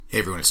Hey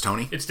everyone, it's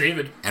Tony. It's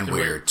David. And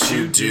we're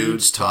two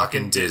dudes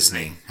talking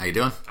Disney. How you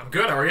doing? I'm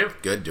good, how are you?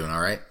 Good, doing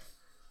all right.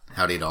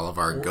 Howdy to all of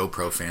our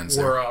GoPro fans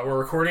there. We're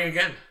recording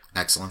again.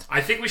 Excellent. I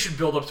think we should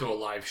build up to a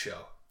live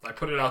show. I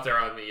put it out there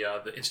on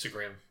the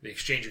Instagram, the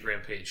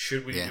Exchangeagram page.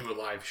 Should we do a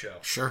live show?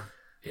 Sure.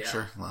 Yeah.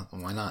 Sure. Well,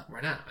 why not? Why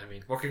not? I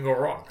mean, what can go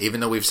wrong? Even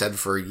though we've said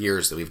for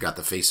years that we've got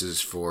the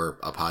faces for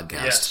a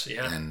podcast. Yes,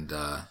 yeah. And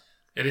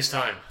it is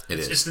time. It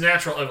is. It's the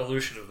natural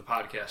evolution of the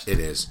podcast. It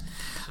is.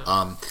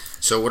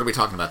 So what are we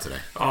talking about today?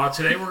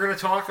 Today we're going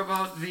to talk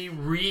about the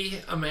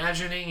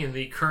reimagining and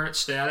the current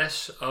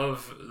status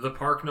of the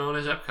park known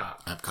as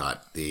Epcot.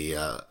 Epcot,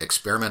 the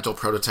experimental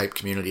prototype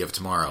community of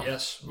tomorrow.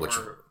 Yes. You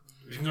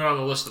can go down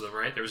the list of them,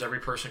 right? There's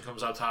every person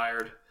comes out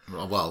tired.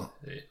 Well,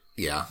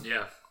 yeah.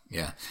 Yeah.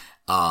 Yeah.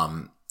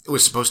 It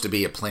was supposed to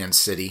be a planned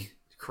city.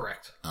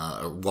 Correct.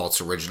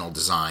 Walt's original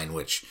design,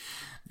 which,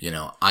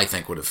 I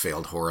think would have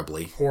failed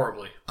horribly.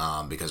 Horribly.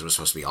 Because it was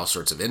supposed to be all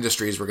sorts of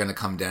industries were going to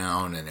come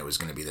down, and it was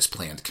going to be this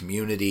planned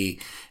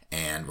community,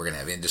 and we're going to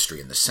have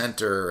industry in the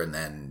center, and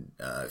then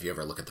if you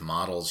ever look at the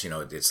models,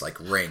 it's like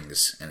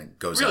rings, and it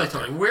goes really, out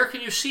there. Tony, where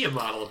can you see a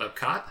model of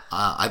Epcot?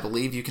 I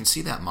believe you can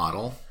see that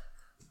model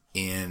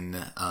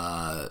in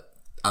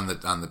on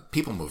the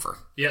People Mover.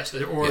 Yes,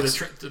 or yes.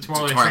 the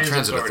Tomorrowland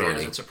Transit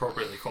Authority, as it's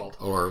appropriately called.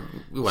 Or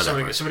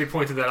whatever. Somebody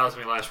pointed that out to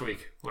me last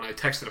week when I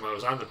texted him I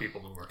was on the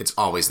People Mover. It's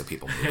always the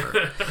People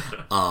Mover.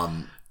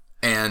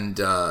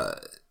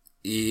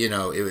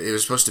 It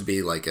was supposed to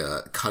be like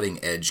a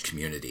cutting-edge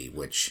community,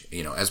 which,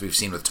 as we've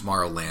seen with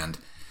Tomorrowland,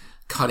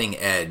 cutting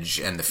edge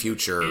and the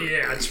future...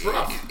 Yeah, it's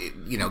rough.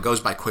 Goes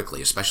by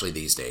quickly, especially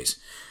these days.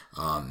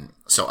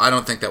 So I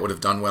don't think that would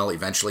have done well.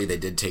 Eventually, they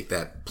did take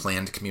that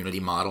planned community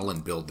model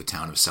and build the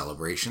town of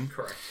Celebration.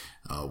 Correct.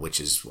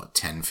 Which is,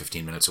 10,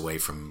 15 minutes away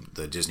from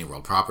the Disney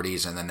World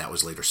properties, and then that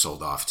was later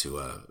sold off to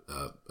a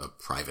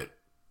private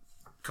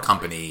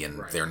company,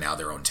 and they're now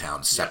their own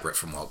town, separate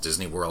from Walt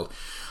Disney World.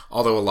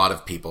 Although a lot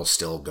of people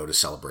still go to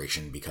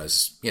Celebration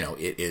because,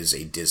 it is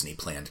a Disney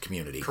planned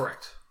community.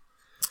 Correct.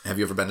 Have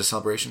you ever been to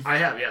Celebration? I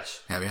have,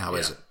 yes. Have you? How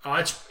is it?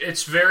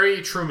 It's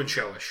very Truman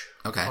Showish.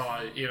 Okay.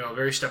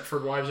 Very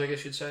Stepford Wives, I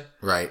guess you'd say.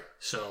 Right.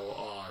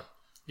 So,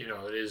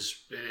 it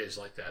is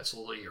like that. It's a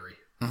little eerie.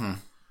 Mm-hmm.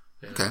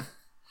 Yeah. Okay.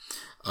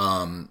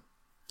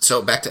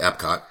 So back to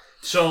Epcot.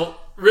 So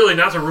really,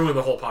 not to ruin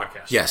the whole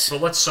podcast. Yes. So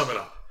let's sum it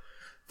up.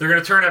 They're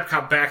going to turn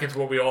Epcot back into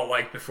what we all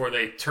liked before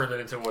they turned it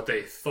into what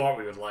they thought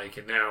we would like,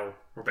 and now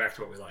we're back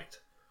to what we liked.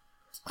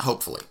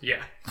 Hopefully.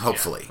 Yeah.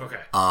 Hopefully. Yeah.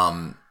 Okay.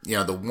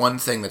 The one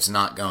thing that's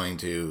not going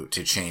to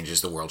change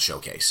is the World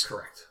Showcase.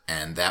 Correct.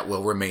 And that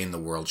will remain the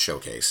World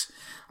Showcase.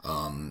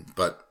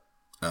 But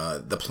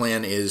the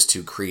plan is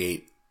to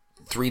create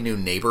 3 new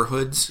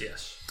neighborhoods.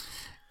 Yes.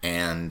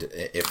 And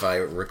if I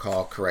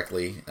recall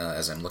correctly,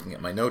 as I'm looking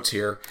at my notes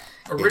here...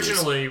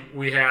 Originally,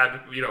 we had,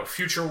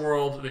 Future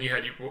World, then you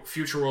had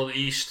Future World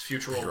East,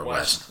 Future World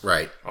West.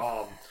 Right.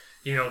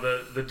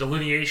 The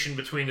delineation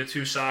between the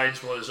two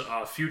sides was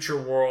Future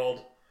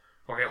World.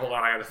 Okay, hold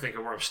on, I got to think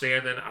of where I'm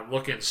standing. I'm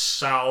looking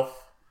south,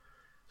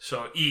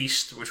 so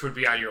east, which would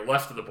be on your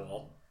left of the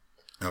ball.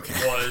 Okay.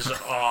 Was,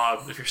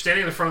 if you're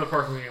standing in the front of the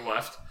park looking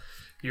left,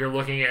 you're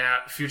looking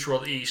at Future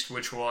World East,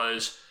 which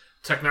was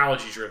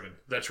technology driven.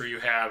 That's where you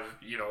have,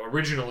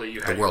 originally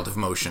you had... The World of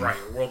Motion. Right,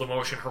 World of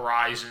Motion,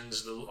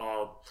 Horizons,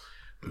 the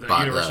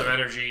Universe of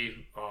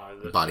Energy,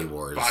 the Body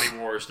Wars.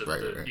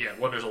 Right. Yeah,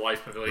 Wonders of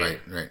Life Pavilion.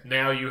 Right.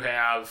 Now you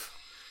have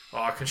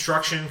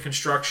construction,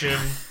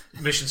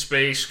 Mission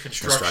Space,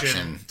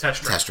 construction,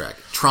 Test Track.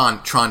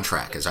 Tron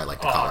Track, as I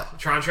like to call it.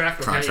 Tron Track?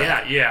 Okay. Tron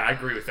Track. Yeah, I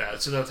agree with that.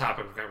 It's another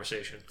topic of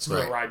conversation. It's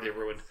another ride they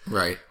ruined.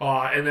 Right.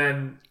 And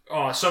then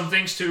some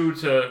things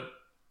to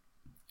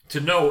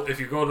note, if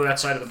you go to that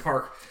side of the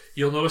park,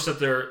 you'll notice that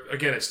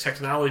it's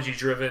technology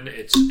driven,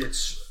 it's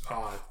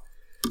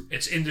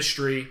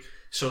industry,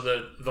 so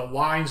the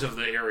lines of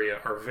the area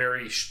are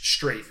very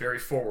straight, very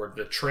forward.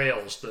 The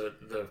trails,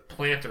 the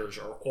planters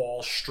are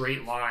all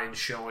straight lines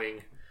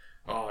showing,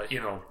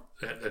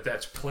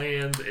 that's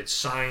planned, it's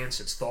science,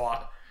 it's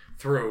thought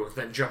through.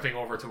 Then jumping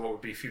over to what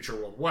would be Future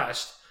World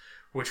West,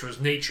 which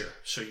was nature.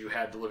 So you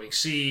had the living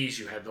seas,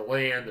 you had the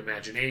land,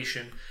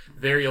 imagination.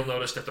 There you'll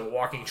notice that the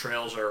walking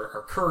trails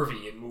are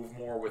curvy and move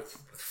more with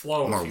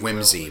flow. More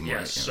whimsy.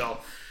 Yes. So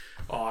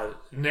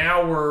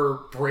now we're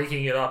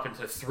breaking it up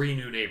into 3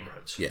 new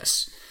neighborhoods.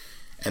 Yes.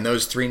 And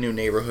those 3 new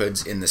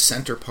neighborhoods, in the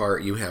center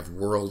part, you have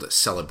World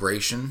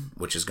Celebration,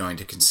 which is going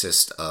to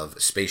consist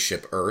of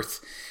Spaceship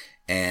Earth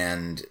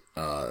and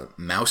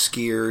Mouse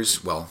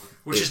Gears.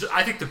 Which is,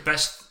 I think, the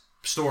best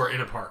store in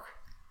a park.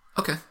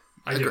 Okay.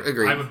 I do.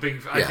 Agree. I'm a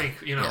big... I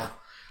think,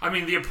 I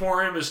mean, the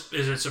Emporium is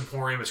its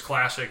Emporium. It's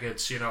classic.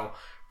 It's,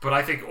 But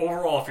I think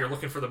overall, if you're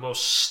looking for the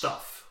most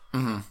stuff,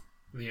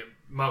 the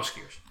Mouse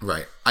Gears.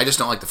 Right. I just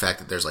don't like the fact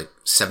that there's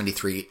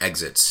 73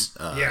 exits.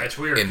 Yeah, it's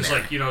weird. Because,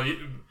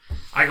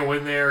 I go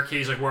in there,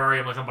 Katie's like, where are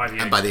you? I'm like, I'm by the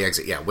exit. I'm by the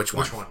exit, yeah. Which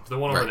one? Which one? The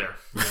one over there.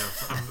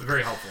 I'm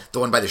very helpful. The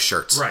one by the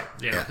shirts. Right,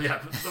 yeah.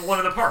 The one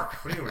in the park.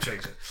 What do you mean, which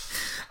exit?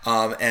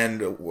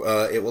 And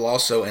it will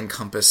also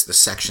encompass the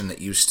section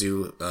that used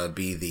to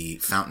be the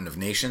Fountain of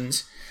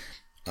Nations.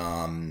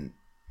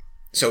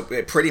 So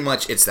pretty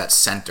much it's that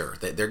center.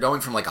 They're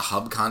going from like a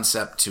hub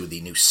concept to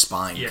the new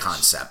spine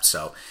concept.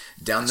 So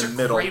down the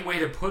middle. That's a great way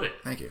to put it.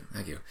 Thank you.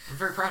 I'm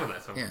very proud of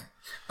that, though.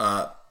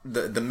 Yeah.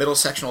 The middle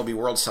section will be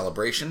World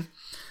Celebration.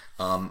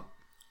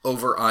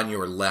 Over on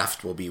your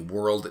left will be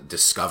World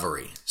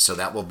Discovery. So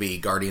that will be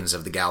Guardians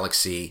of the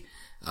Galaxy,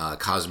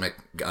 Cosmic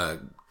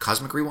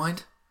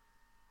Rewind?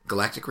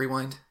 Galactic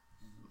Rewind?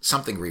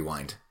 Something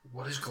Rewind.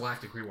 What is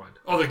Galactic Rewind?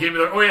 Oh, the game of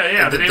the... Oh,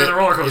 yeah. The name of the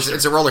roller coaster.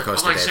 It's a roller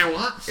coaster. I'm like, say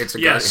what?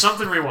 It's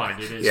something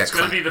Rewind. It is. It's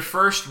going to be the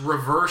first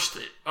reversed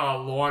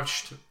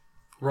launched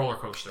roller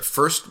coaster.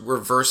 First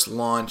reverse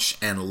launch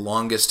and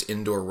longest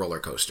indoor roller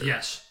coaster.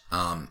 Yes.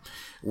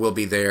 We'll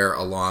be there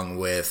along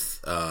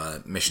with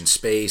Mission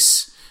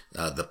Space,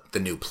 the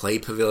new Play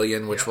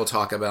Pavilion, which we'll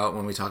talk about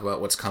when we talk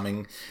about what's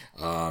coming.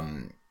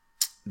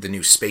 The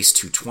new Space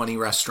 220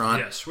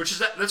 restaurant. Yes, which is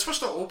that's supposed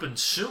to open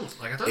soon.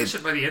 Like I thought they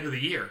said by the end of the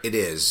year. It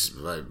is,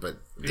 but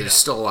there's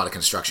still a lot of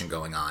construction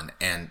going on,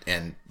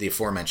 and the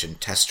aforementioned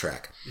test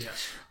track.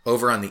 Yes.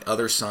 Over on the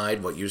other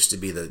side, what used to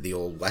be the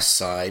old west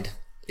side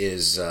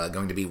is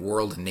going to be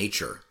World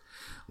Nature,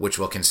 which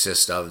will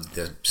consist of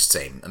the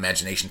same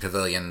Imagination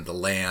Pavilion, the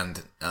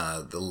land,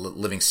 the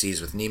Living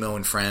Seas with Nemo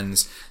and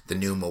Friends, the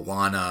new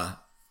Moana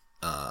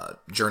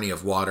Journey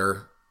of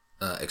Water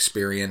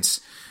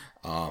experience.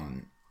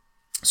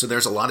 So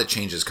there's a lot of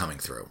changes coming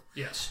through.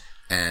 Yes.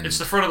 And it's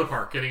the front of the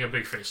park getting a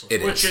big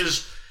facelift, which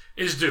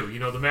is due. You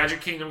know, the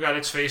Magic Kingdom got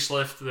its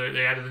facelift.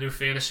 They added the new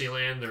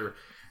Fantasyland.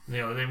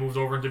 They moved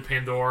over and did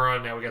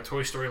Pandora. Now we got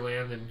Toy Story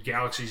Land and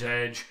Galaxy's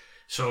Edge.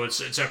 So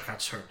it's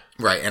Epcot's turn.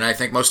 Right, and I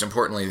think most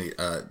importantly,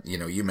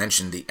 you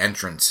mentioned the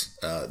entrance.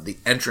 The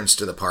entrance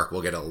to the park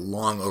will get a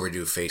long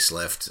overdue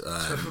facelift.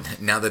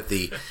 Now that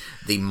the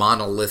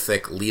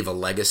monolithic Leave a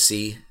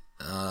Legacy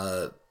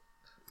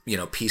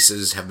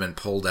pieces have been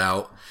pulled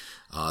out.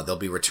 They'll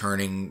be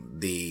returning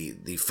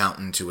the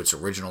fountain to its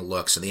original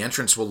look. So the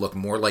entrance will look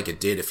more like it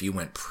did if you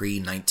went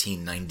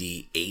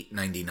pre-1998,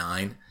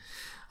 99.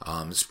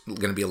 It's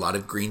going to be a lot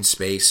of green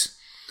space.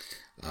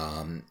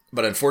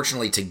 But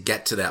unfortunately, to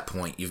get to that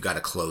point, you've got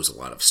to close a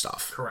lot of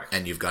stuff. Correct.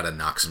 And you've got to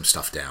knock some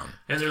stuff down.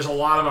 And there's a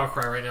lot of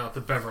outcry right now at the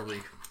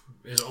Beverly.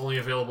 Is only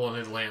available in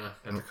Atlanta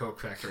at the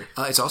Coke factory.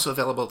 It's also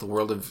available at the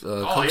World of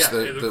Coke,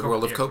 the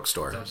World of Coke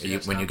store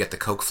when you get the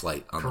Coke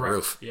flight on the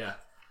roof. Yeah.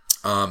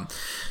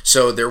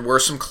 So there were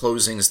some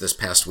closings this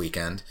past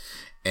weekend,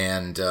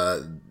 and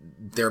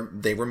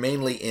they were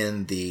mainly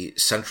in the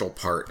central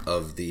part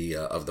of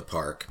the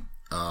park.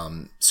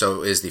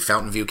 So is the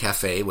Fountain View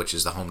Cafe, which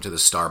is the home to the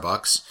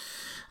Starbucks,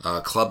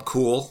 Club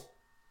Cool,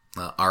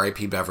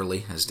 R.I.P.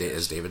 Beverly, as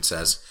David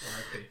says,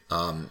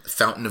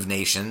 Fountain of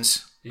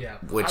Nations. Yeah,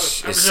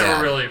 which I was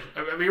never really.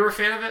 I mean, you were a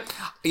fan of it?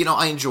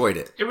 I enjoyed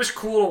it. It was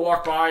cool to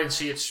walk by and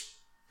see it,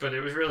 but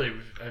it was really.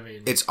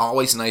 It's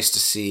always nice to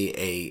see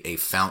a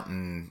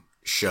fountain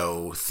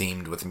show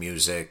themed with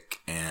music,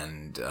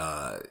 and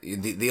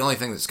the only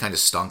thing that's kind of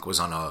stunk was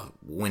on a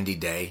windy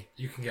day.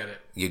 You can get it.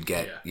 You'd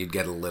get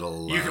a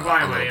little. You can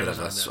buy a little bit of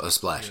a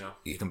splash.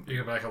 You can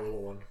buy like a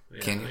little one.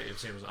 Yeah, can you?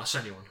 I'll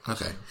send you one.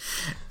 Okay,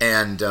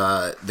 and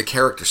the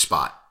character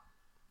spot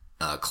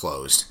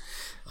closed.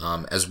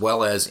 As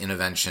well as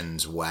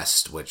Innoventions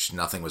West, which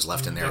nothing was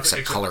left in there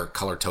except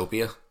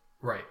Colortopia.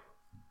 Right.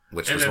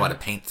 Which was a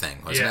paint thing,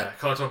 wasn't it? Yeah,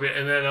 Colortopia.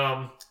 And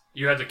then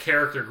you had the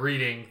character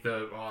greeting,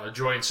 the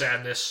Joy and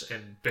Sadness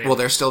and Baby. Well,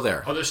 they're still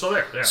there. Oh, they're still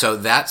there. Yeah. So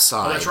that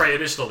side... Oh, that's right,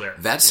 it is still there.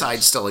 That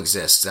side still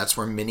exists. That's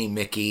where Minnie,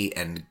 Mickey,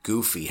 and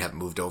Goofy have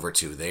moved over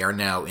to. They are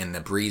now in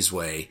the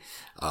breezeway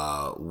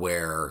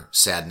where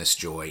Sadness,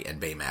 Joy,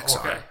 and Baymax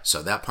are.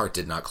 So that part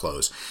did not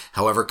close.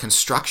 However,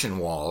 construction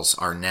walls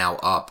are now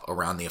up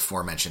around the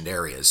aforementioned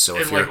areas. So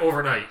if you're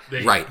overnight,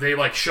 they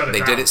shut it down.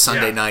 They did it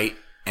Sunday night,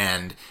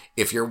 and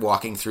if you're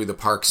walking through the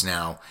parks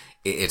now,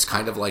 it's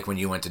kind of like when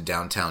you went to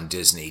downtown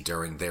Disney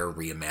during their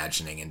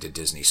reimagining into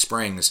Disney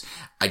Springs.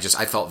 I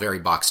felt very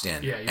boxed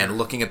in. Yeah, and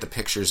looking at the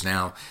pictures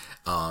now,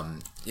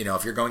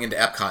 if you're going into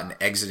Epcot and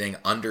exiting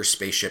under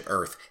Spaceship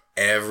Earth,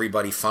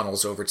 everybody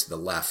funnels over to the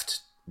left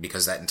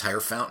because that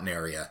entire fountain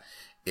area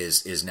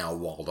is now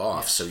walled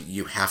off. Yes. So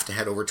you have to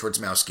head over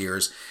towards Mouse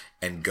Gears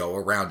and go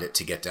around it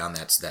to get down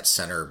that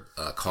center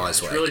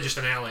causeway. It's really just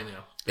an alley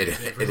now. It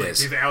is.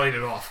 They've alleyed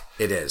it off.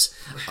 It is.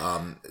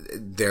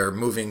 They're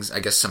moving,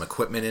 I guess, some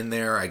equipment in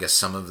there. I guess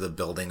some of the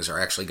buildings are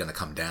actually going to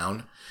come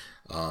down.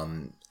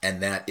 And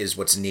that is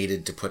what's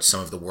needed to put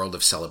some of the World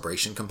of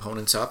Celebration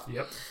components up.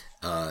 Yep.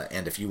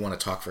 And if you want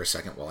to talk for a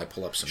second while I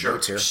pull up some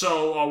notes here.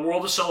 So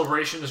World of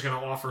Celebration is going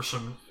to offer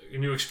some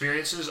new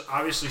experiences.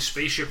 Obviously,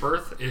 Spaceship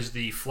Earth is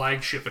the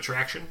flagship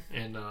attraction.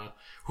 And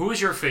who is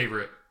your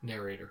favorite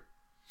narrator?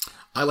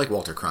 I like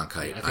Walter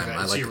Cronkite. Yeah,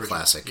 I like the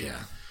classic,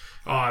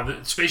 the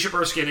Spaceship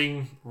Earth's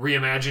getting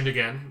reimagined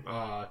again.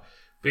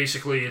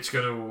 Basically, it's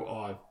going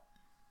to,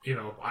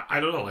 I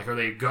don't know, are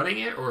they gutting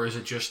it or is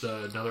it just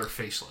another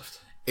facelift?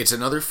 It's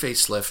another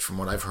facelift from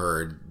what I've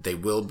heard. They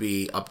will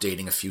be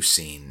updating a few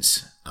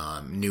scenes.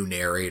 New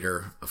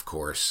narrator, of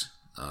course.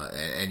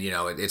 And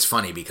it's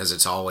funny because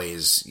it's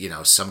always,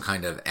 some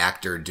kind of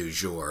actor du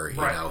jour,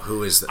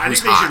 who's I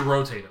think they hot. should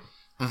rotate them.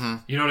 Mm-hmm.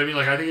 You know what I mean?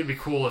 Like, I think it'd be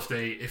cool if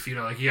you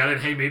got it,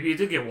 hey, maybe you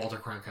did get Walter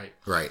Cronkite.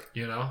 Right.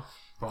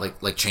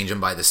 But, like change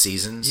them by the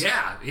seasons?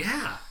 Yeah.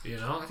 I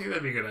think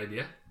that'd be a good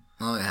idea.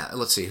 Well,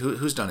 let's see.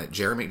 Who's done it?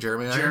 Jeremy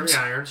Irons? Jeremy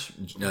Irons.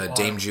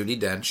 Dame Judi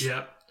Dench.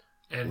 Yep.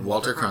 And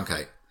Walter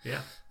Cronkite.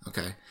 Yeah.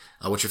 Okay.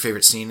 What's your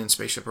favorite scene in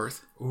Spaceship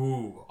Earth?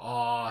 Ooh,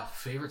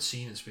 favorite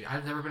scene in Spaceship.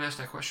 I've never been asked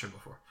that question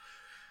before.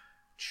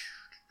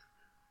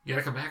 You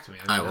gotta come back to me.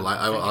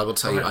 I will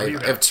tell you. I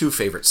have two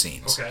favorite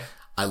scenes. Okay.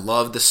 I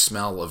love the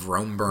smell of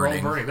Rome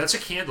burning. Rome burning. That's a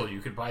candle. You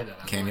could buy that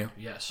online. Can you?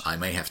 Yes. I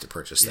may have to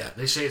purchase that.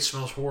 They say it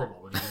smells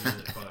horrible when you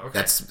use it, but okay.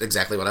 That's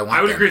exactly what I want.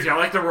 I would agree with you. I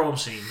like the Rome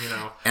scene,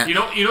 And, you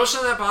know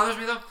something that bothers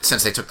me, though?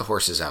 Since they took the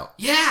horses out.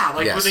 Yeah,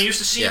 when they used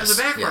to see him in the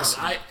background.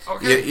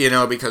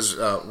 Yes. Because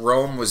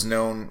Rome was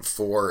known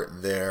for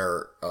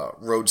their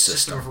road system.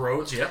 System of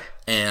roads, yeah.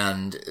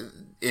 And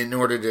in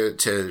order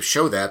to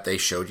show that, they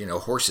showed,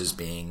 horses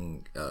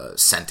being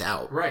sent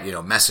out. Right.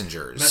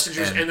 Messengers.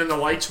 And then the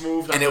lights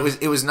moved. And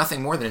it was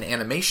nothing more than an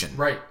animation.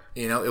 Right.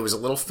 It was a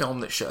little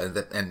film that showed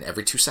that, and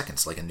every 2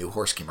 seconds, like a new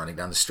horse came running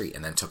down the street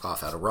and then took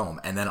off out of Rome.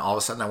 And then all of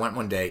a sudden I went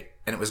one day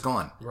and it was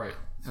gone. Right.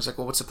 I was like,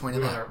 well, what's the point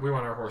of that? We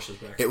want our horses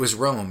back. It was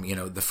Rome,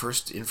 the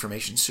first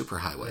information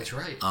superhighway. That's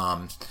right.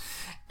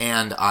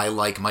 And I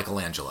like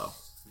Michelangelo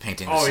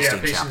painting the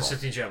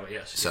Sistine Chapel.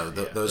 Yes. So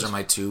those are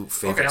my two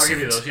favorite Okay, I'll scenes. give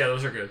you those. Yeah,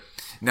 those are good.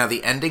 Now,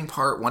 the ending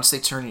part, once they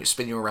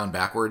spin you around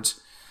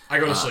backwards... I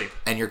go to sleep.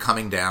 And you're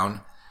coming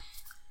down,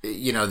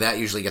 that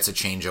usually gets a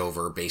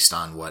changeover based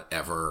on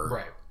whatever...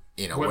 Right.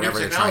 Whatever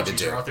they're trying to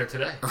do. What new technologies are out there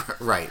today?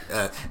 Right.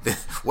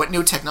 What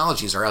new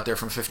technologies are out there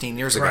from 15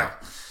 years ago? Right.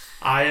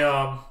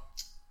 I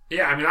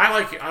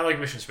like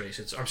Mission Space.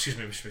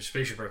 Mission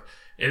Spaceship Earth.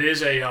 It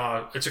is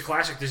it's a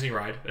classic Disney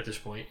ride at this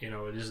point. It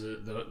is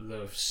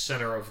the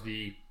center of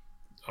the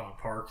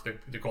park,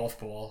 the golf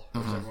ball,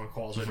 as everyone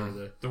calls it,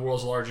 or the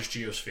world's largest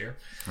geosphere.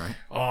 Right.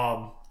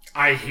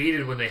 I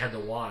hated when they had the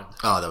wand.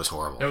 Oh, that was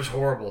horrible. That was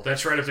horrible.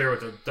 That's right up there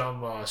with the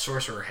dumb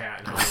sorcerer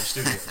hat in Hollywood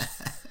Studios.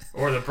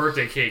 Or the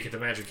birthday cake at the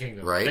Magic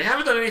Kingdom. Right. They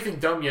haven't done anything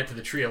dumb yet to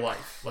the Tree of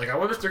Life. Like, I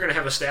wonder if they're going to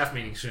have a staff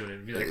meeting soon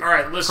and be like, all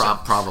right, listen.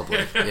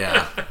 Probably,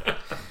 yeah.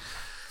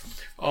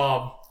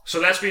 So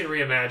that's being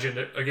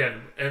reimagined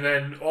again. And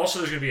then also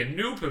there's going to be a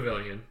new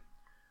pavilion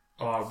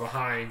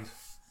behind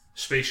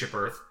Spaceship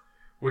Earth,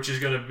 which is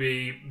going to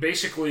be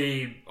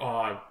basically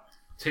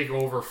take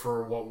over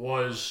for what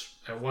was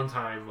at one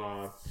time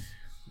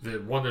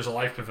the Wonders of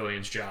Life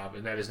Pavilion's job,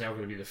 and that is now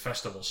going to be the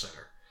Festival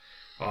Center.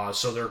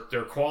 So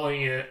they're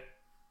calling it...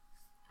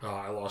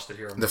 I lost it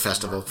here. The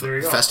Festival. There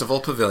you go. Festival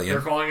Pavilion.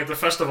 They're calling it the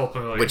Festival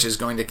Pavilion, which is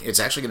it's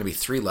actually going to be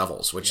 3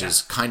 levels, which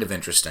is kind of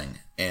interesting.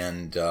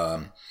 And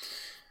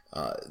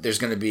there's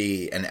going to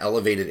be an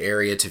elevated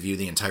area to view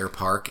the entire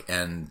park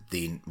and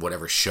the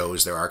whatever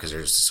shows there are, because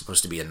there's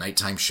supposed to be a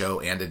nighttime show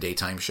and a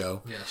daytime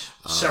show. Yes,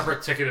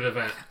 separate ticketed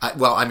event.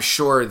 I'm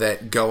sure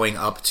that going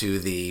up to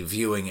the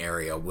viewing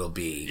area will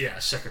be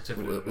separate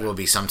ticketed event. Will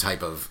be some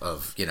type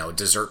of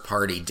dessert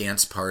party,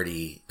 dance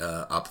party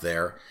up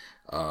there.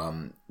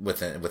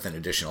 With an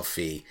additional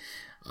fee.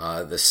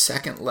 The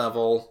second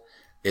level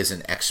is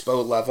an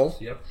expo level.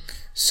 Yep.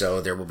 So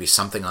there will be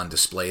something on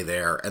display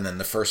there, and then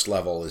the first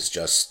level is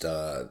just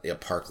a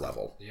park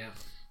level. Yeah.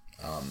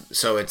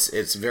 So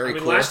it's very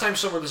cool. Last time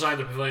someone designed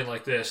a pavilion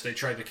like this, they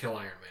tried to kill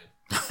Iron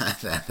Man.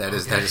 that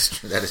is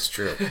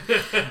true.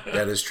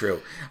 That is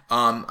true.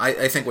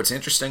 I think what's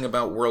interesting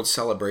about World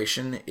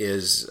Celebration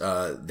is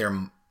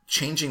they're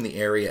changing the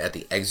area at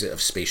the exit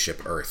of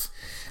Spaceship Earth.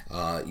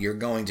 You're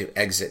going to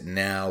exit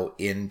now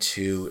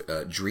into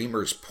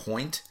Dreamer's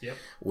Point,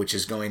 which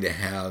is going to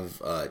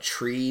have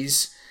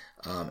trees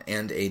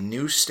and a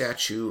new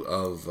statue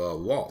of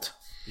Walt.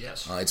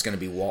 Yes. It's going to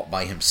be Walt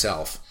by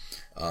himself.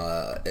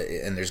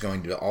 And there's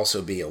going to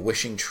also be a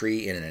wishing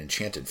tree in an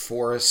enchanted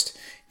forest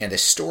and a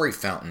story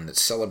fountain that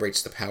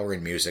celebrates the power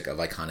and music of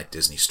iconic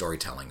Disney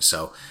storytelling.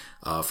 So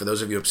for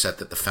those of you upset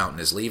that the fountain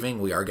is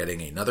leaving, we are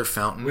getting another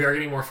fountain. We are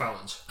getting more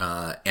fountains.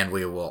 And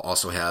we will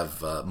also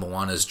have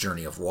Moana's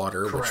Journey of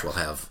Water, Correct. Which will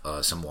have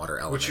some water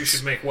elements. Which you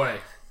should make way.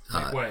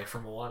 Make way for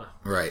Moana.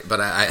 Right.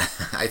 But I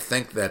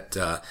think that,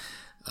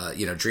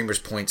 Dreamer's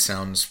Point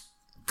sounds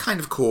kind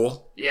of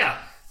cool. Yeah.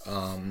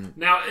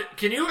 Now,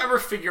 can you ever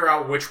figure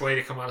out which way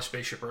to come out of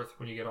Spaceship Earth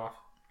when you get off?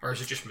 Or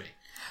is it just me?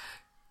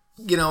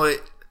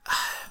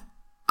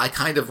 I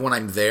kind of, when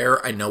I'm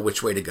there, I know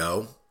which way to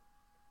go.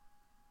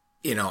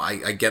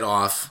 I get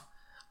off,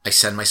 I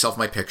send myself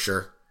my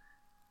picture,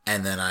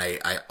 and then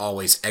I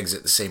always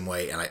exit the same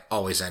way, and I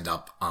always end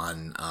up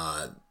on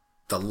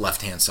the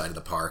left-hand side of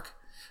the park,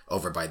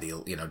 over by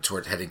the,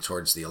 heading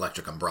towards the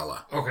electric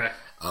umbrella. Okay.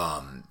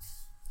 And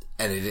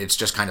it's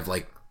just kind of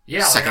like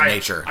Yeah, second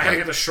nature. I had to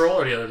get the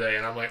stroller the other day,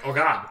 and I'm like, oh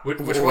god, which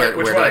way? Where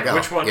Which do way? I go?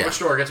 Which one? Yeah. Which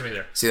door gets me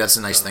there? See, that's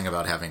the nice thing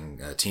about having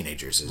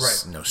teenagers is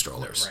Right. no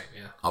strollers. Right.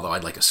 Yeah. Although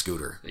I'd like a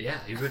scooter. Yeah,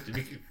 you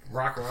could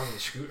rock around with a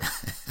scooter.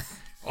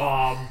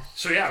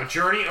 So yeah, a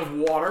journey of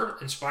water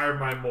inspired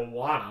by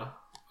Moana.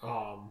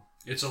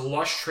 It's a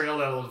lush trail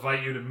that will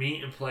invite you to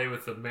meet and play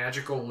with the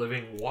magical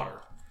living water.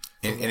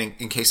 And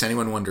in case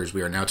anyone wonders,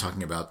 we are now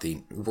talking about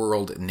the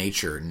World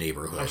Nature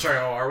Neighborhood. I'm sorry,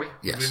 are we?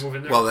 Yes. Did we move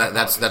in there? Well,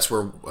 that's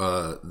where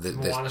Moana's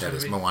going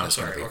to be? Moana's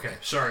going to be. Okay,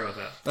 sorry about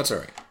that. That's all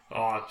right.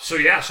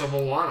 So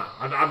Moana.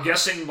 I'm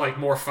guessing like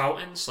more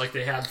fountains like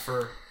they had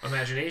for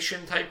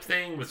Imagination type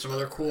thing with some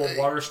other cool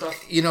water stuff.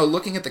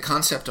 Looking at the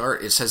concept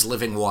art, it says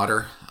living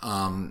water.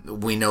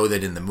 We know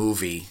that in the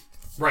movie,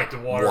 right, the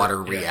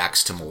water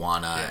reacts to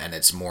Moana, and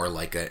it's more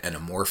like an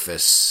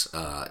amorphous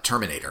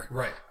Terminator.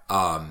 Right.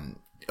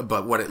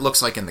 But what it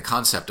looks like in the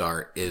concept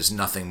art is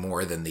nothing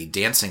more than the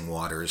dancing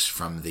waters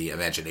from the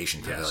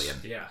Imagination Pavilion.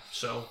 Yeah.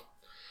 So,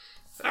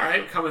 all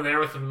right, coming there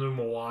with the new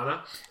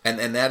Moana,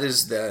 and that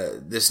is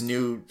this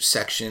new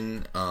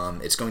section.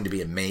 It's going to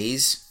be a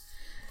maze,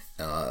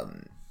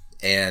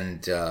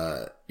 and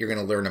you're going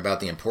to learn about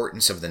the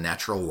importance of the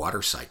natural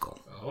water cycle.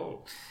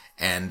 Oh.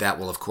 And that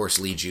will, of course,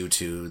 lead you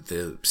to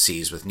the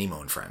Seas with Nemo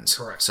and Friends.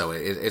 Correct. So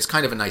it's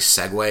kind of a nice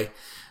segue.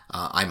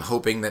 I'm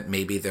hoping that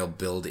maybe they'll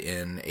build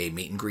in a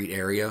meet and greet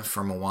area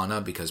for Moana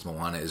because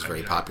Moana is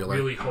very popular. I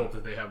really hope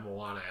that they have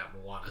Moana at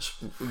Moana's.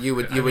 You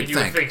would think. You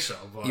would think so.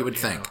 But, you would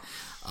think.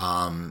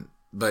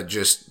 But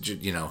just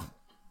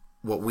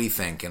what we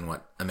think and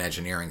what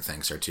Imagineering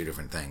thinks are two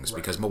different things. Right.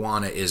 Because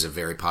Moana is a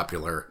very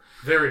popular,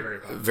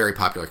 very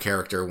popular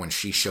character. When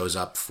she shows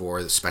up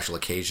for the special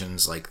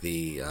occasions like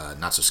the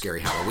Not So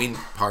Scary Halloween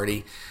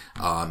party,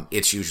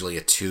 it's usually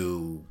a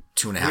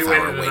 2.5 hour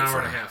wait. We waited an hour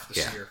and a half to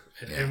see her.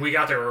 And we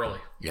got there early.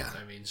 Yeah.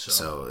 I mean,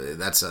 so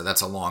that's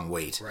a long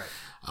wait. Right.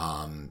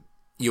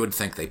 You would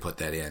think they put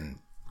that in.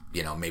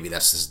 Maybe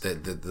that's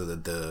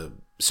the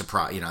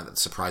surprise. The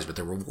surprise, but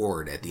the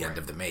reward at the end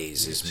of the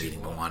maze is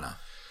meeting Moana.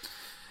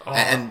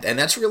 And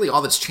that's really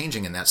all that's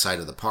changing in that side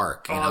of the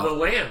park. The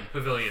Land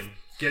Pavilion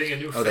getting a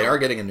new film. Oh, they are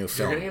getting a new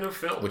film. They're getting a new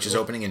film. Which is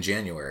opening in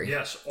January.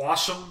 Yes.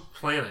 Awesome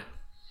Planet.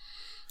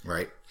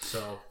 Right.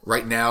 So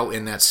right now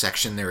in that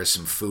section there is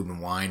some food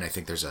and wine. I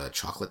think there's a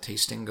chocolate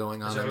tasting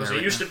going on.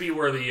 It used to be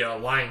where the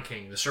Lion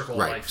King, the Circle of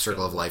Life,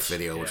 Circle of Life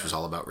video, which was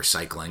all about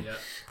recycling.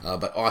 Yeah.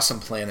 But Awesome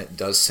Planet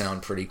does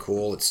sound pretty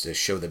cool. It's to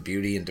show the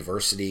beauty and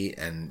diversity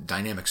and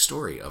dynamic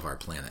story of our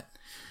planet.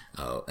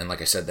 And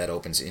like I said, that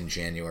opens in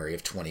January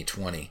of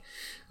 2020.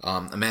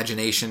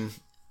 Imagination,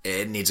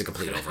 it needs a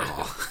complete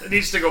overhaul. It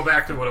needs to go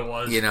back to what it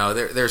was.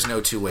 There's no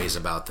two ways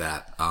about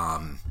that.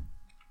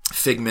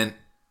 Figment.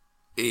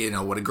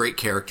 What a great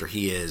character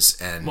he is.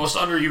 And most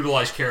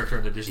underutilized character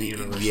in the Disney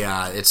universe.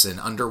 Yeah, it's an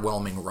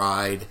underwhelming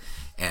ride.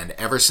 And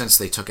ever since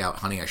they took out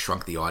Honey, I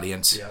Shrunk the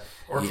Audience. Yeah.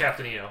 Or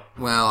Captain EO.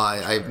 Well,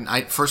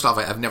 I first off,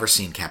 I've never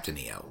seen Captain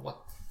EO. What?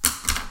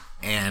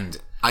 And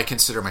I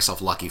consider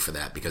myself lucky for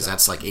that because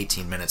that's like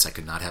 18 minutes I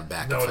could not have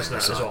back. No, it's not.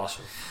 It's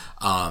awesome.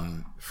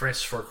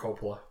 Francis Ford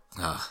Coppola.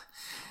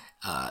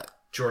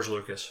 George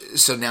Lucas.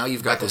 So now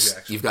you've got this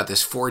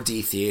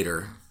 4D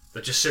theater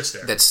that just sits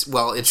there. It's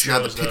now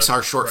the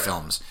Pixar short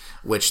films,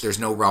 which there's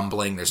no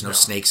rumbling, there's no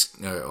snakes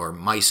or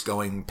mice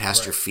going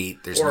past your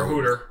feet. There's no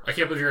Hooter. I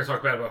can't believe you're going to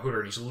talk bad about Hooter,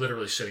 and he's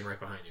literally sitting right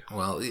behind you.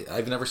 Well,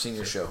 I've never seen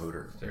your show,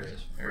 Hooter. There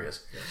he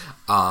is.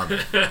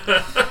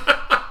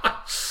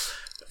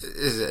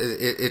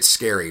 It's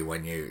scary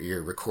when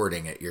you're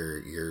recording at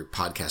your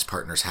podcast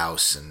partner's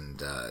house,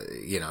 and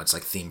it's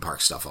like theme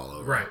park stuff all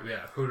over. Right?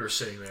 Yeah, Hooter's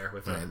sitting there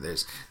with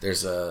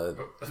there's a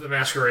the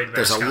masquerade.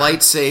 There's a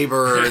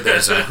lightsaber.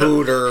 There's a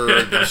Hooter.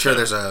 I'm sure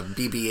there's a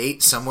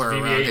BB-8 somewhere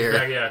around here.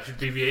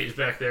 BB-8 is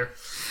back there.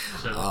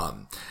 So.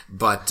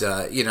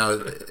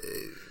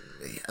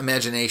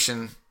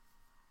 Imagination.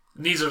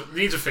 Needs a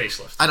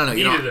facelift. I don't know.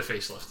 Needed a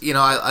facelift.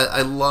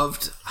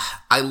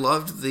 I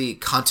loved the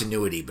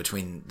continuity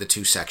between the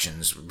two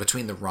sections,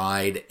 between the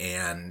ride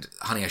and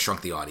Honey, I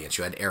Shrunk the Audience.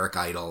 You had Eric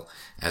Idle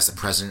as the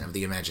president of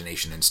the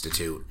Imagination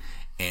Institute,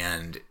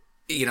 and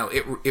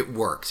it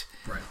worked.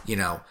 Right.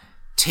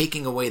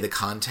 Taking away the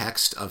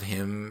context of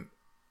him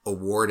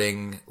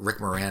awarding Rick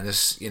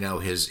Moranis,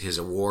 his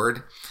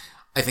award,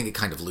 I think it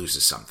kind of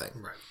loses something.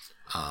 Right.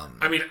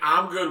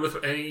 I'm good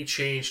with any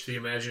change to the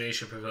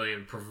Imagination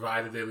Pavilion,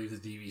 provided they leave the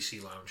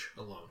DVC lounge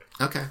alone.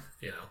 Okay.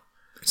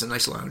 It's a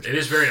nice lounge. It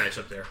is very nice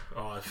up there.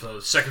 So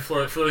the second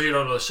floor, for those of you who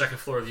don't know, the second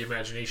floor of the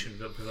Imagination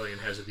Pavilion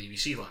has a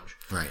DVC lounge.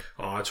 Right.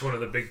 It's one of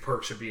the big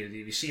perks of being a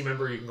DVC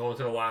member. You can go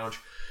into the lounge.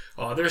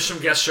 There's some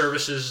guest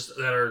services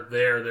that are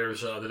there.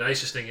 There's the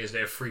nicest thing is they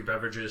have free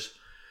beverages.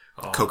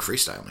 Coke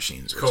Freestyle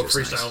machines. Coke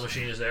Freestyle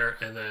machine is there,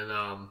 and then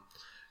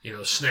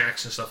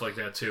snacks and stuff like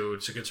that too.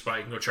 It's a good spot.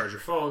 You can go charge your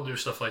phone, do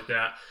stuff like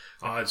that.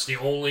 It's the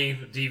only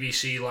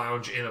DVC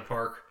lounge in a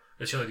park.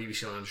 It's the only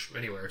DVC lounge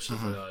anywhere. So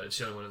it's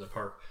the only one in the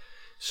park.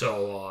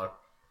 So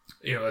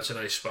that's a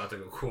nice spot to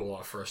go cool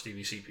off for us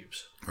DVC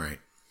peeps. Right.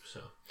 So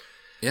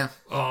Yeah.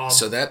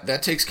 So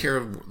that takes care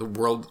of the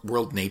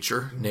World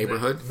Nature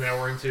neighborhood. Now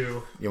we're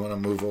into... You want to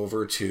move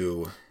over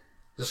to...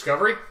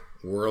 Discovery?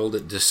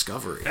 World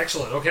Discovery.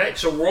 Excellent. Okay,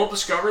 so World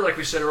Discovery, like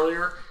we said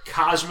earlier,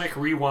 Cosmic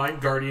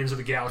Rewind, Guardians of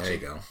the Galaxy.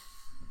 There you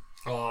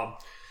go.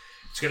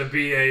 It's going to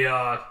be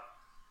a...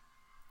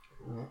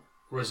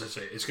 what does it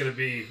say? It's going to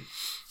be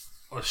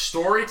a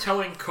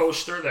storytelling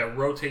coaster that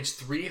rotates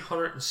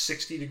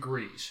 360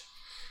 degrees.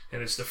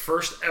 And it's the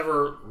first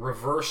ever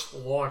reverse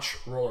launch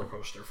roller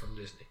coaster from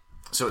Disney.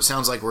 So it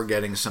sounds like we're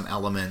getting some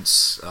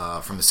elements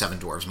from the Seven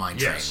Dwarfs Mine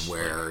Train,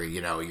 where,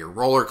 your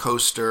roller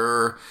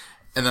coaster,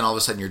 and then all of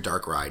a sudden your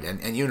dark ride.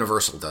 And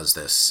Universal does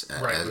this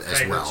as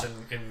well.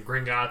 And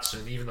Gringotts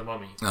and even the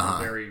Mummy.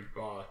 Very,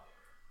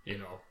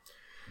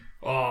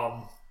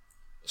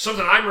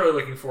 something I'm really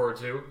looking forward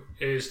to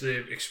is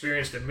the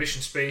experience, the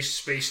Mission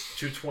Space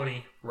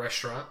 220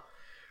 restaurant.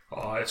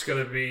 It's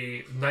going to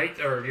be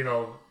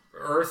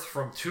Earth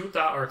from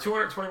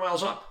 220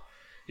 miles up.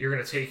 You're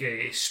going to take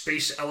a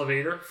space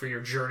elevator for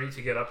your journey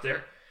to get up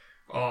there.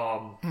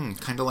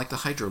 Kind of like the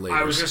hydrolators.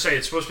 I was going to say,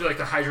 it's supposed to be like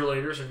the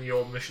hydrolators in the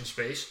old Mission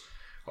Space.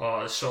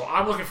 So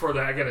I'm looking forward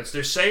to that. Again,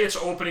 they say it's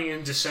opening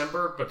in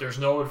December, but there's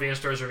no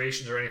advanced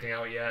reservations or anything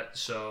out yet.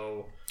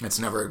 So it's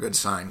never a good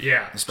sign.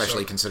 Yeah.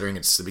 Especially considering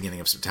it's the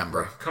beginning of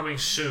September. Coming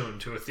soon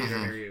to a theater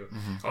near you.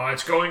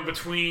 It's going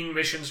between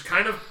missions,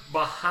 kind of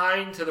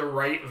behind to the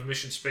right of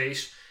Mission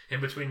Space, in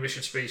between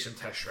Mission Space and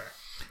Test Track.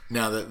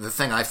 Now, the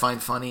thing I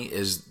find funny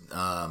is,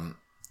 from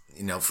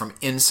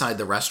inside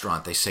the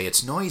restaurant, they say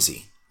it's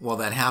noisy. Well,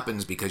 that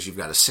happens because you've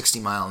got a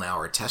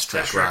 60-mile-an-hour test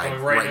track ride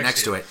right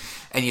next to it.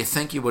 And you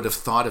think you would have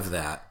thought of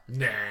that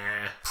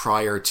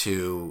prior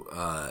to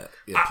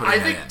putting I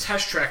think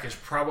Test Track is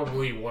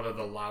probably one of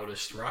the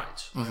loudest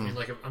rides. I mean,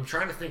 I'm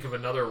trying to think of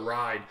another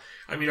ride.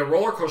 I mean, a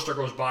roller coaster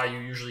goes by, you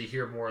usually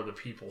hear more of the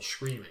people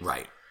screaming.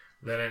 Right.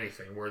 Than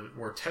anything.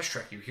 Where Test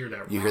Track, you hear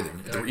that.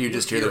 You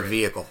just hear the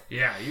vehicle.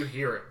 Yeah, you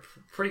hear it.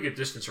 Pretty good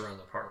distance around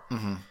the park.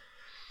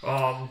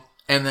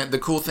 And the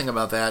cool thing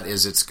about that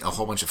is it's a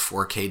whole bunch of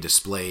 4K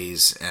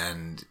displays,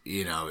 and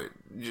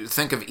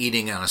think of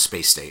eating on a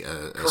space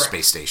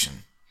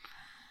station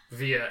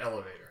via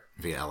elevator.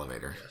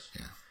 Yes.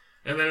 Yeah.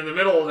 And then in the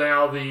middle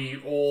now, the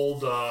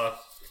old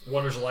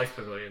Wonders of Life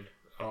Pavilion.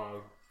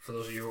 For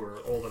those of you who are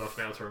old enough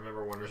now to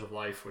remember Wonders of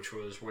Life, which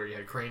was where you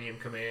had Cranium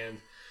Command,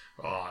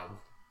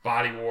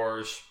 Body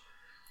Wars,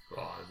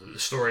 the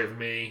Story of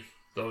Me.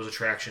 Those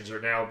attractions are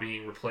now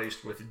being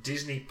replaced with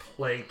Disney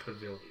Play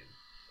Pavilion.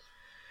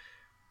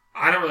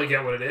 I don't really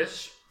get what it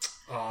is.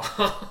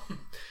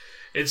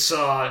 It's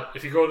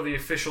if you go to the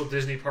official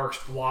Disney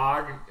Parks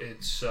blog,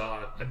 it's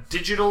a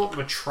digital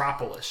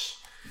metropolis.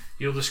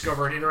 You'll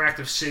discover an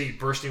interactive city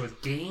bursting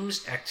with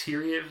games,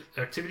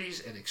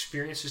 activities, and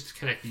experiences to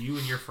connect you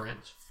and your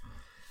friends.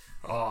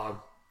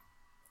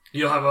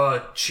 You'll have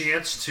a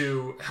chance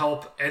to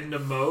help Edna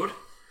Mode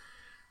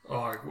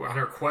on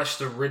her quest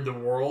to rid the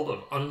world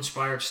of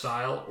uninspired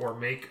style or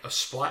make a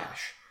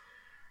splash,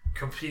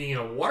 competing in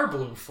a water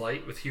balloon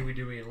flight with Huey,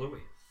 Dewey, and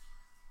Louie.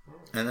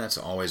 And that's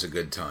always a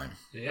good time.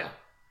 Yeah.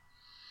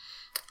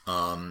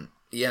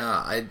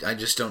 I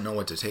just don't know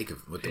what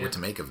to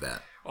make of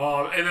that.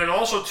 And then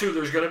also too,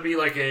 there's going to be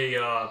like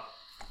a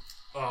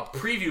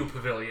preview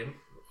pavilion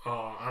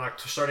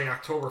starting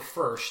October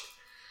 1st.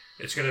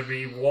 It's going to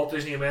be Walt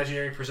Disney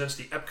Imagineering presents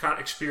the Epcot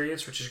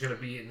experience, which is going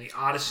to be in the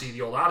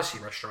old Odyssey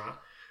restaurant,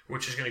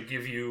 which is going to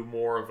give you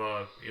more of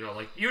a,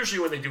 like usually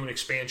when they do an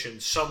expansion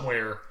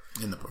somewhere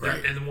in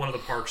one of the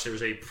parks,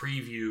 there's a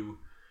preview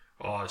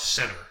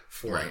center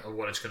for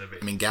what it's going to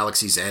be. I mean,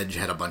 Galaxy's Edge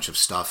had a bunch of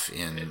stuff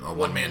in a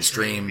one-man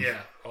stream.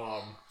 Yeah.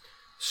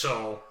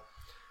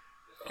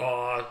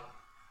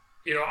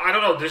 I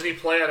don't know, Disney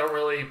Play, I don't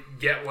really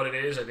get what it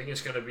is. I think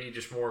it's going to be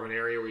just more of an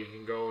area where you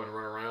can go and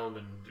run around,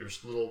 and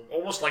there's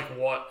almost like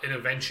what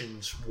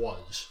Innoventions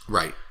was.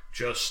 Right.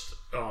 Just,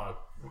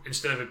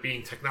 instead of it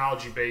being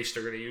technology-based,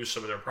 they're going to use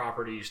some of their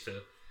properties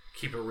to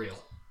keep it real.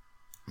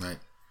 Right.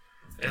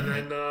 And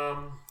then,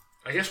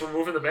 I guess we'll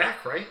move in the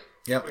back, right?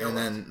 Yep, and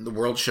then the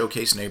World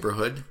Showcase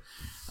neighborhood.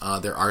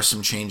 There are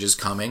some changes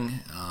coming.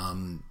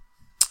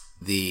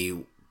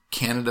 The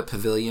Canada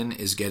Pavilion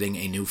is getting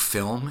a new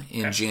film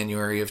in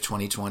January of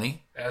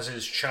 2020. As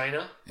is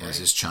China. As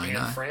is China.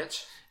 And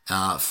France.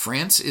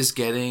 France is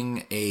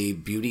getting a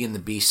Beauty and the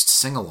Beast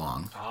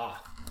sing-along,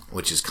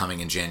 which is coming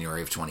in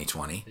January of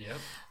 2020. Yep.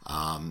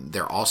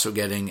 They're also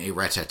getting a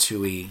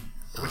Ratatouille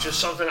which is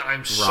something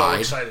I'm so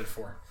excited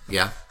for.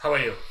 Yeah. How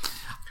about you?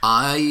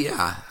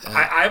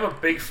 I'm a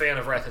big fan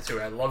of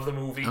Ratatouille. I love the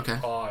movie. Okay.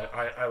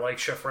 I like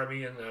Chef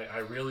Remy, and I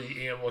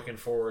really am looking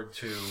forward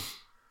to,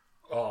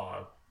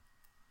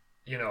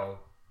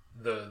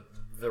 the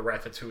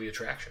Ratatouille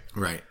attraction.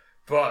 Right.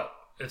 But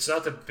it's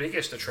not the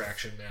biggest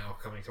attraction now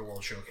coming to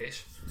World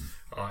Showcase.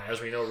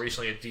 As we know,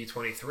 recently at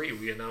D23,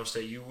 we announced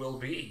that you will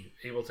be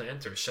able to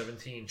enter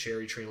 17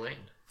 Cherry Tree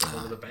Lane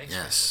over the banks.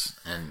 Yes,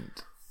 and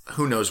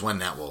who knows when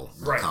that will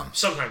come.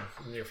 Sometime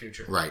in the near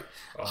future. Right.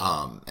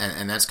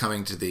 And that's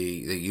coming to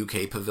the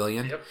UK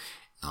pavilion. Yep.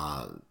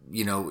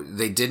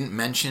 They didn't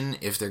mention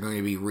if they're going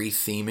to be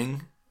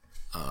re-theming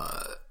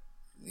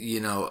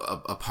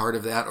a part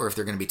of that, or if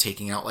they're going to be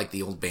taking out like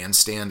the old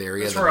bandstand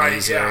area, That's the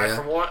maze area.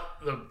 From what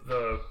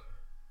the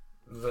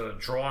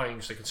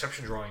drawings, the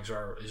conception drawings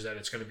is that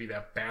it's going to be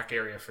that back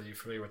area for you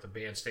familiar with the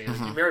bandstand.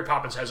 Mm-hmm. Mary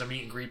Poppins has a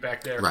meet and greet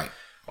back there. Right.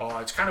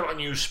 It's kind of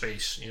unused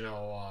space,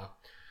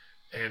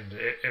 and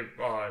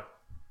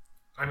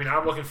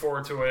I'm looking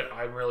forward to it.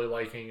 I'm really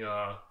liking.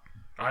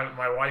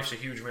 My wife's a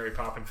huge Mary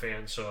Poppins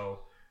fan,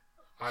 so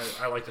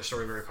I like the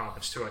story of Mary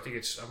Poppins too.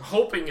 I'm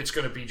hoping it's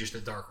going to be just a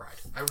dark ride.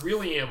 I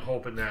really am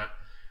hoping that.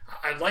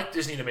 I'd like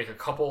Disney to make a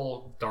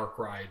couple dark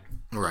ride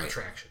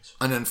attractions.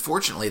 And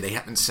unfortunately, they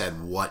haven't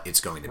said what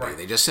it's going to be.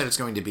 They just said it's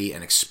going to be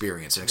an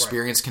experience. An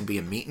experience can be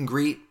a meet and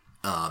greet.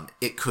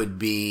 It could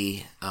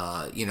be,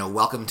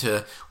 welcome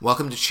to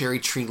Cherry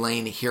Tree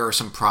Lane. Here are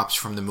some props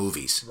from the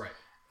movies. Right.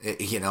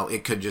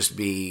 It could just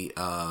be,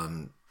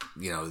 walking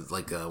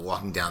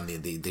down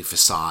the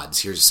facades.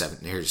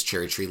 Here's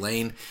Cherry Tree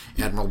Lane,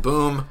 Admiral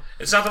Boom.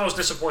 It's not the most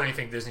disappointing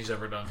thing Disney's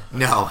ever done.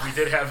 No. We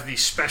did have the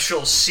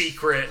special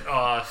secret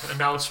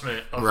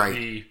announcement of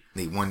the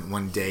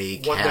one day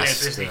at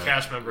Disney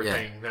cast member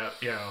thing that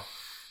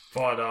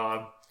but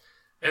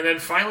and then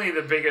finally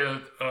the big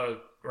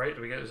right?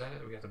 We got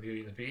the Beauty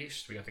and the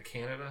Beast. We got the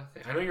Canada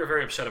thing. I know you're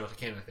very upset about the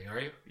Canada thing. Are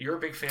you? You're a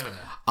big fan of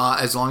that.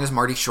 As long as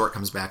Marty Short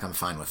comes back, I'm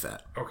fine with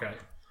that. Okay.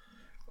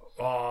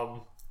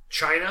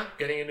 China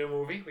getting a new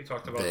movie. We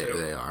talked about that.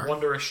 They are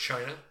Wondrous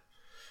China.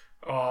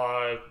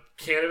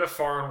 Canada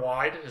Far and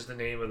Wide is the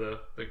name of the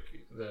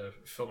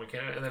film in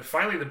Canada. And then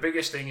finally, the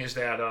biggest thing is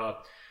that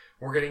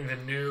we're getting the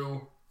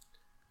new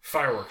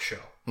fireworks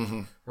show,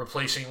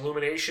 replacing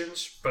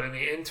Illuminations. But in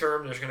the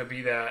interim, there's going to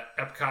be that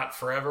Epcot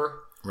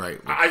Forever. Right.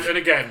 And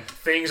again,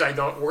 things I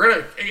don't. We're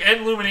gonna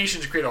end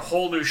Illuminations and create a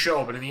whole new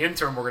show, but in the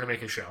interim, we're gonna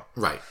make a show.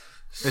 Right.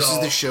 This is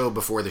the show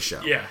before the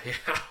show. Yeah.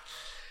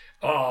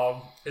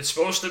 It's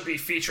supposed to be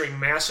featuring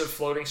massive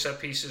floating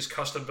set pieces,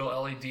 custom-built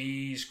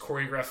LEDs,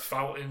 choreographed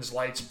fountains,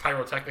 lights,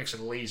 pyrotechnics,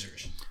 and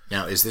lasers.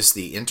 Now, is this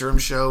the interim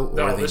show? Or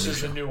no, this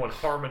is the new one,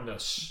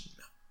 Harmonious,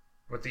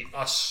 with the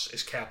 "us"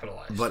 is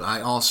capitalized. But I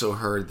also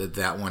heard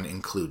that one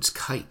includes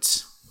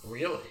kites.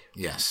 Really?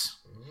 Yes.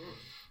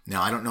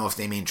 Now, I don't know if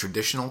they mean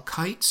traditional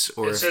kites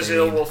or it says it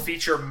will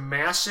feature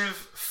massive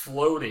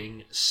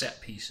floating set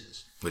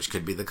pieces. Which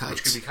could be the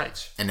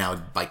kites. And now,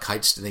 by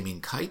kites, do they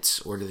mean kites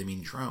or do they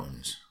mean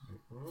drones?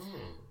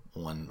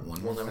 One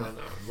will know.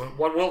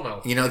 One will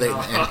know.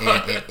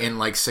 In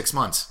like 6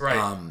 months. Right.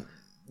 I'm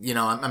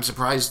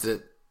surprised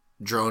that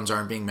drones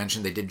aren't being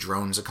mentioned. They did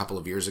drones a couple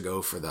of years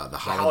ago for the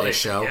holiday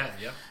show. Yeah.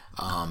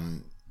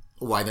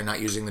 Why they're not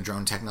using the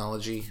drone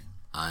technology?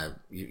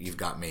 You've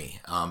got me.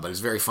 But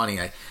it's very funny.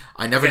 I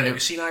never knew. Have you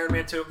seen Iron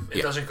Man 2?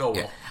 It doesn't go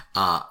well.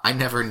 I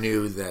never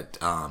knew that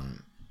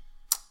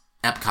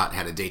Epcot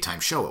had a daytime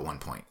show at one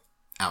point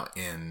out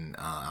in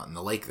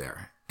the lake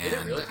there.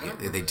 And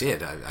they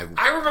did.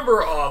 I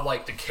remember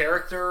the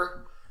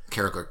character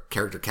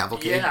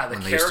cavalcade. Yeah,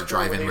 when they used to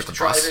drive in with the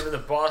bus. Drive in the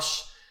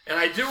bus. And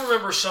I do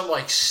remember some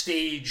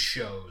stage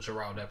shows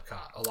around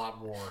Epcot. A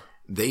lot more.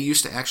 They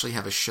used to actually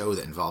have a show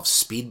that involved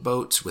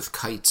speedboats with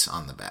kites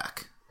on the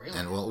back. Really?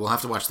 And we'll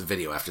have to watch the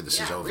video after this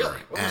is over.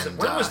 Really?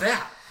 When was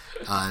that?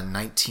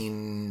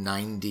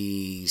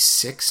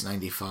 1996,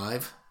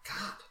 95.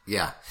 God.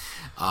 Yeah.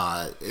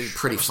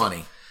 Pretty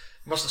funny.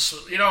 Must have.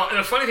 And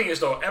the funny thing is,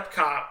 though,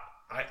 Epcot,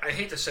 I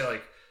hate to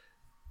say,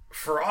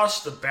 for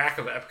us, the back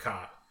of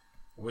Epcot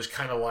was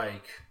kind of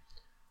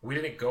we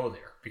didn't go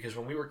there. Because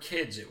when we were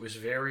kids, it was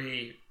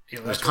very...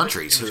 it was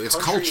countries. It was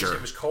culture.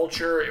 It was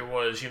culture. It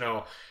was,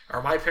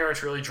 are my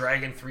parents really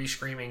dragging 3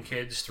 screaming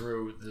kids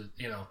through the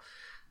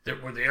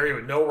area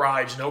with no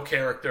rides, no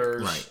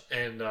characters, right?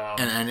 And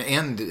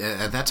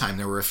at that time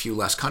there were a few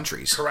less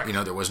countries. Correct.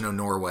 There was no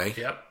Norway.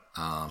 Yep.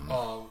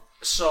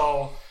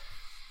 So,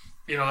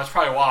 that's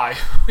probably why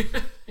we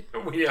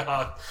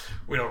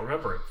don't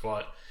remember it.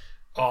 But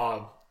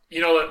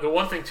the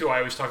one thing too I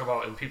always talk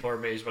about, and people are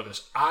amazed by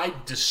this. I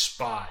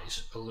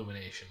despise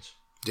Illuminations.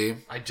 Do you?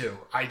 I do.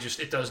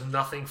 It does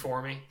nothing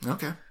for me.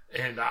 Okay.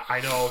 And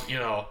I know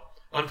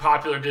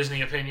unpopular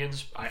Disney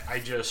opinions.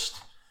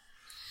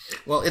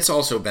 Well, it's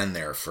also been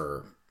there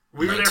for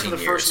we were there for the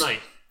first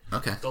night.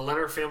 Okay. The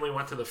Leonard family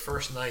went to the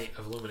first night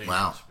of Illuminations.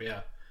 Wow.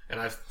 Yeah. And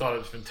I've thought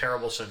it's been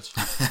terrible since.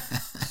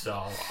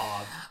 So,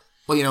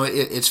 well,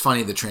 it's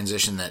funny the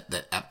transition that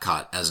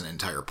Epcot as an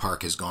entire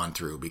park has gone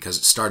through, because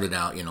it started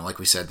out, like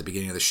we said at the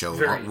beginning of the show,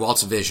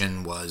 Walt's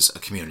vision was a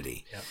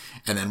community. Yep.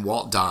 And then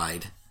Walt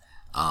died.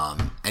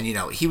 And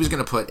he was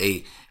going to put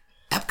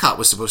Epcot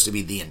was supposed to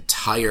be the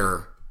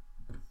entire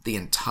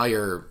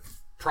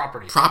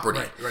property.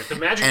 Right. The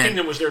Magic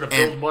Kingdom was there to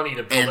build money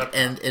to build Epcot.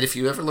 And if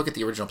you ever look at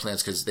the original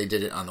plans, because they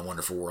did it on the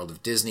Wonderful World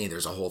of Disney,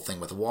 there's a whole thing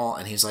with Walt,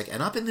 and he's like,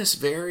 and up in this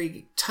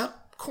very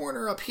top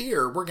corner up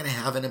here, we're going to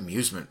have an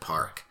amusement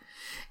park.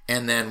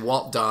 And then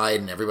Walt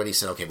died, and everybody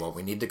said, okay, well,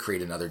 we need to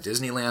create another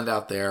Disneyland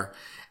out there.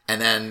 And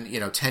then,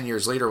 10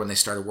 years later, when they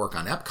started work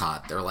on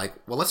Epcot, they're like,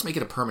 well, let's make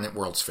it a permanent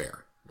World's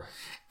Fair. Right.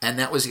 And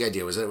that was the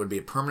idea, was that it would be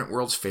a permanent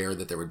World's Fair,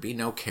 that there would be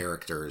no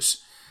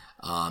characters.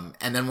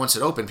 And then once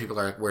it opened, people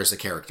are like, where's the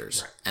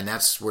characters? Right. And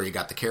that's where you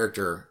got the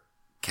character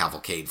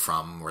cavalcade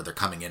from, where they're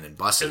coming in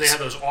buses. And they had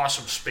those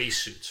awesome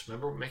spacesuits.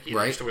 Remember Mickey?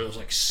 Right. They used to wear those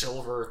like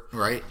silver.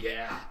 Right.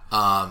 Yeah.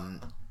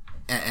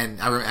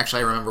 And I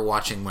remember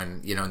watching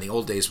when, in the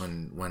old days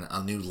when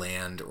a new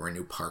land or a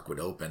new park would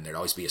open, there'd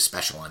always be a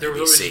special on ABC. There was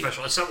always a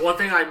special. It's not one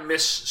thing I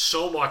miss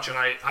so much, and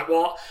I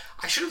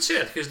shouldn't say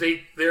it, because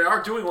they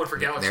are doing one for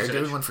Galaxy's Edge.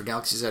 They're doing one for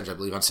Galaxy's Edge, I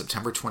believe, on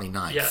September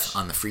 29th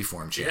on the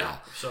Freeform channel. Yeah,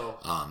 so...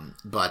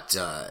 But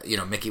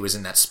Mickey was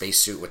in that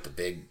spacesuit with the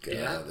big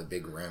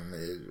rim.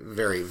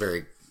 Very,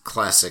 very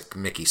classic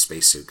Mickey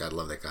spacesuit. God,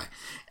 love that guy.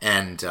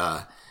 And,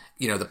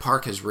 the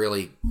park has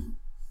really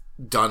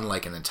done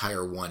like an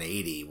entire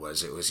 180.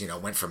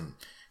 Went from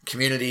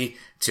community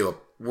to a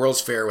World's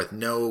Fair with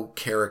no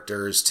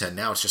characters to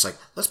now it's just like,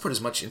 let's put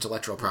as much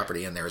intellectual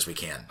property in there as we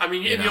can. I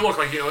mean, you look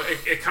like,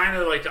 it kind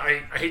of like, I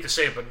hate to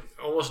say it, but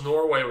almost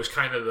Norway was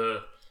kind of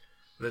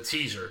the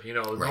teaser.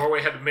 Right.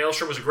 Norway had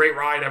Maelstrom was a great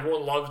ride.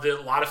 Everyone loved it.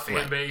 A lot of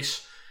fan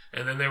base.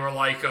 And then they were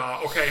like,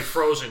 okay,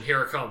 Frozen,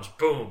 here it comes.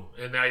 Boom.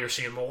 And now you're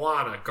seeing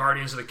Moana,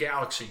 Guardians of the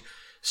Galaxy.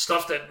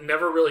 Stuff that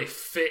never really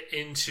fit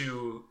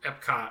into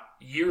Epcot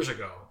years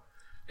ago.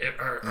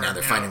 Now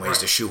they're finding ways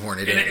to shoehorn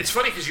it in. And it's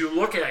funny because you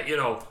look at,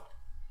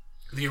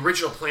 the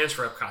original plans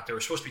for Epcot. There were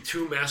supposed to be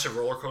 2 massive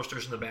roller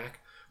coasters in the back.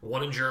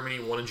 One in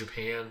Germany, one in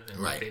Japan.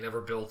 And they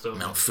never built them.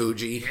 Mount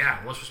Fuji. Yeah,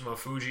 one was supposed to be Mount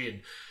Fuji.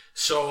 And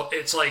so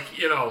it's like,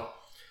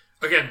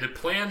 again, the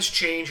plans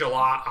change a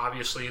lot,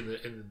 obviously.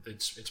 And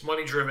it's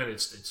money-driven.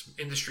 It's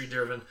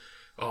industry-driven.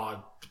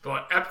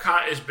 But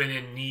Epcot has been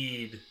in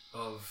need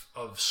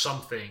of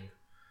something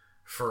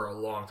for a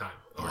long time.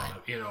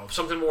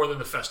 Something more than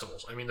the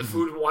festivals. I mean, the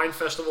Food and Wine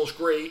Festival is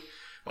great.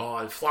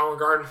 The Flower and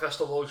Garden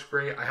Festival is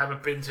great. I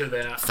haven't been to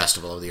that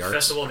Festival of the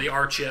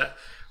Arts yet.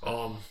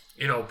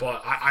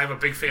 But I'm a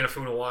big fan of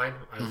food and wine.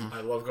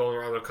 I love going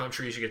around the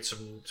countries. You get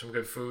some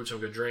good food, some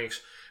good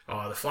drinks.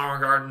 The Flower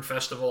and Garden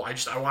Festival.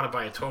 I want to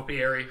buy a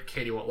topiary.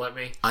 Katie won't let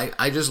me.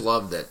 I just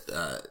love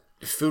that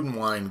Food and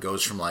Wine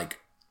goes from like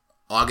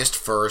August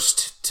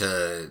 1st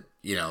to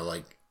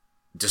like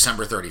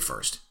December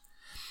 31st.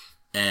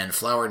 And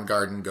Flower and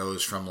Garden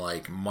goes from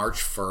like March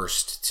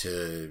 1st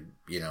to,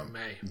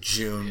 May.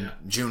 June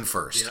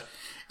 1st. Yeah.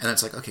 And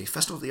that's like, okay,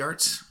 Festival of the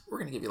Arts, we're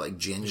going to give you like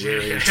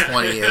January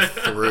 20th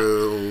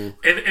through...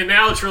 And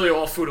now it's really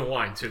all food and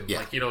wine too.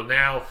 Yeah. Like,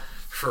 now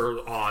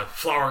for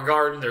Flower and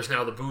Garden, there's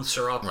now the booths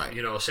are up.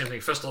 Right. Same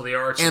thing, Festival of the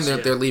Arts. And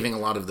they're leaving a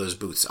lot of those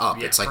booths up.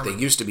 Yeah, it's like permanent.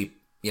 they used to be,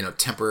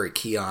 temporary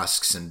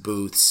kiosks and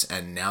booths,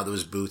 and now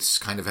those booths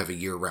kind of have a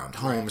year-round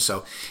home. Right.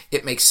 So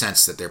it makes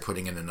sense that they're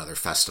putting in another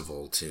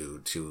festival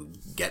to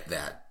get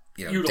that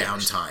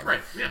downtime.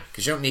 Right, yeah.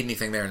 Because you don't need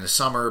anything there in the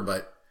summer,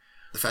 but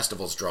the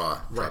festivals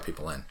draw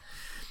people in.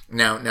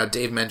 Now,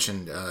 Dave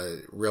mentioned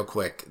real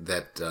quick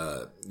that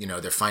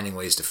they're finding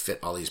ways to fit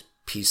all these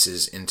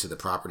pieces into the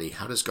property.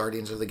 How does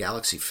Guardians of the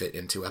Galaxy fit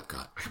into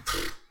Epcot?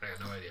 I have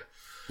no idea.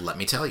 Let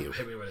me tell you.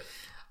 Hit me with it.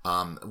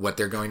 What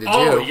they're going to do.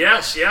 Oh,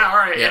 yes. Yeah, all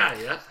right.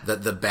 Yeah.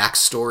 The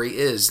backstory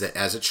is that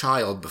as a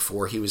child,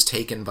 before he was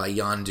taken by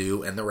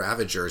Yondu and the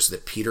Ravagers,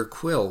 that Peter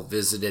Quill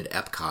visited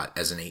Epcot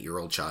as an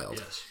 8-year-old child.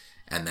 Yes.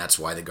 And that's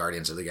why the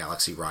Guardians of the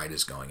Galaxy ride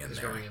is going in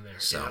there.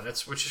 So, yeah,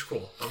 which is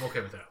cool. I'm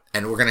okay with that.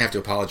 And we're going to have to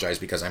apologize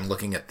because I'm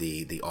looking at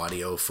the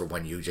audio for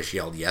when you just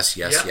yelled yes,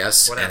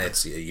 and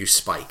it's you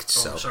spiked.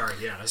 Oh, sorry.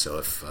 Yeah. So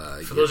if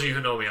for those of you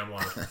who know me, I'm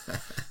one.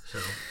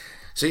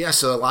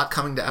 So a lot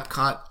coming to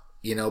Epcot.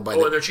 And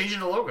they're changing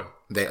the logo.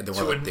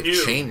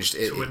 They've changed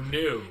it. To a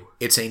new.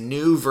 It's a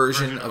new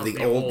version of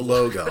the old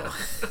logo.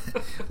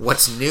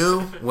 What's new?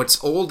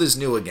 What's old is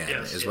new again,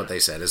 is what they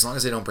said. As long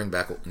as they don't bring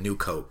back new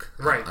Coke.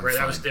 Right. I'm That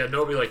fine. was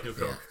nobody liked new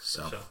Coke. Yeah,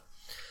 so.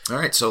 All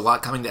right. So a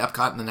lot coming to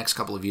Epcot in the next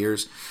couple of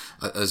years.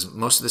 As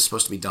most of this is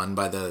supposed to be done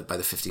by the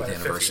 50th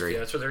anniversary.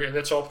 50th, and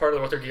that's all part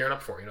of what they're gearing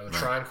up for. The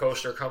Tron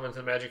coaster coming to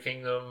the Magic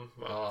Kingdom.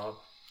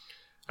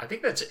 I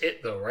think that's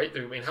it, though, right? I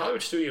mean,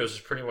 Hollywood Studios is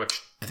pretty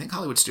much... I think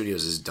Hollywood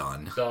Studios is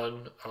done.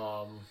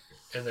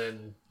 And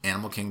then...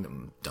 Animal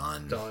Kingdom,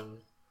 done.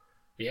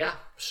 Yeah,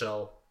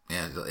 so...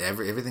 Yeah,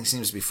 everything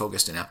seems to be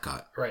focused in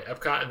Epcot. Right,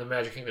 Epcot and the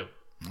Magic Kingdom.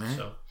 All right.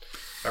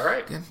 All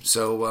right. Okay.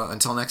 So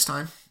until next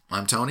time,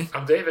 I'm Tony.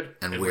 I'm David.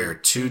 And we're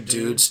two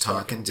dudes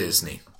talking Disney.